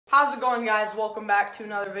How's it going, guys? Welcome back to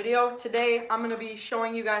another video. Today I'm going to be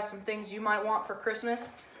showing you guys some things you might want for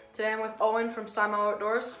Christmas. Today I'm with Owen from Simo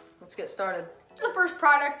Outdoors. Let's get started. The first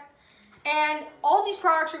product, and all these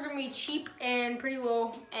products are going to be cheap and pretty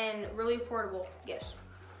low and really affordable gifts.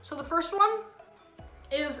 So the first one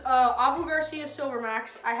is Abu Garcia Silver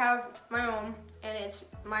Max. I have my own, and it's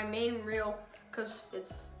my main reel because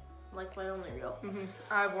it's like my only reel.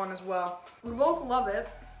 I have one as well. We both love it.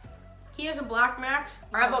 He has a Black Max.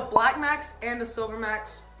 I have a Black Max and a Silver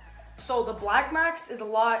Max. So the Black Max is a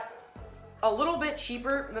little bit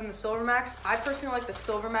cheaper than the Silver Max. I personally like the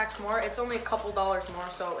Silver Max more. It's only a couple dollars more,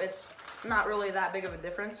 so it's not really that big of a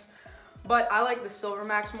difference. But I like the Silver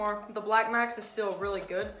Max more. The Black Max is still really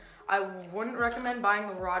good. I wouldn't recommend buying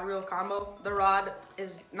the rod reel combo. The rod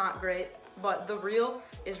is not great, but the reel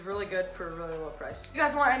is really good for a really low price. If you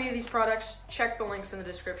guys want any of these products, check the links in the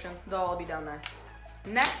description. They'll all be down there.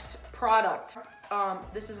 Next product.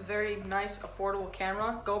 This is a very nice, affordable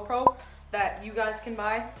camera, GoPro, that you guys can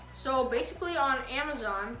buy. So basically on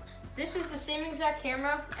Amazon, this is the same exact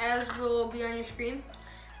camera as will be on your screen.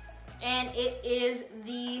 And it is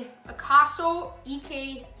the Akaso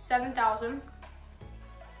EK7000.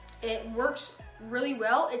 It works really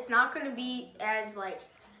well. It's not gonna be as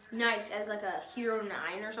nice as a Hero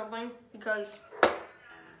 9 or something because.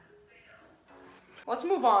 Let's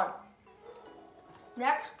move on.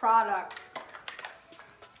 Next product.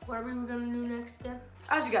 What are we gonna do next again?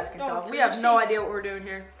 As you guys can tell, we have no idea what we're doing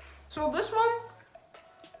here. So this one,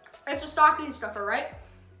 it's a stocking stuffer, right?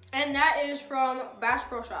 And that is from Bass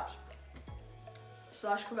Pro Shops /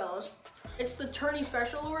 Cabela's. It's the tourney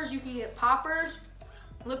special lures. You can get poppers,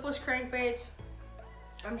 lipless crankbaits.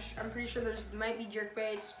 I'm pretty sure there might be jerk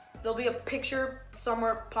baits. There'll be a picture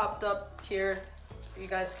somewhere popped up here. You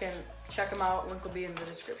guys can check them out. Link will be in the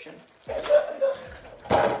description.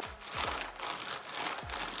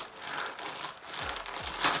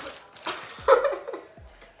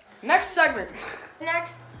 Next segment.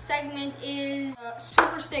 Next segment is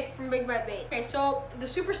Super Stick from Big Bite Bait. Okay, so the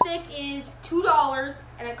Super Stick is $2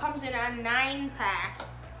 and it comes in a 9-pack.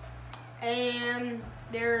 And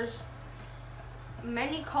there's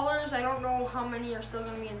many colors. I don't know how many are still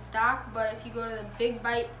gonna be in stock, but if you go to the Big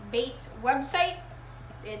Bite Bait website,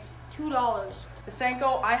 it's $2. The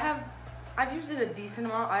Senko, I've used it a decent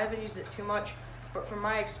amount. I haven't used it too much, but from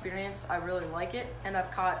my experience, I really like it, and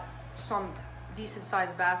I've caught some decent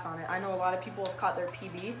sized bass on it. I know a lot of people have caught their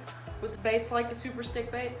PB with baits like the Super Stick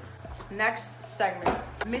bait. Next segment,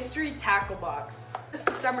 mystery tackle box. This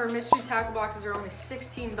December, mystery tackle boxes are only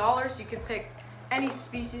 $16. You can pick any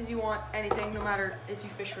species you want, anything, no matter if you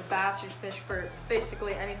fish for bass or you fish for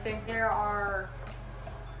basically anything. There are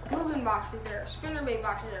Guggen boxes, there are spinnerbait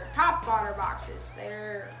boxes, there are top water boxes,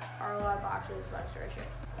 there are a lot of boxes like right here.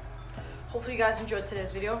 Hopefully you guys enjoyed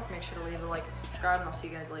today's video. Make sure to leave a like and subscribe, and I'll see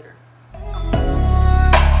you guys later.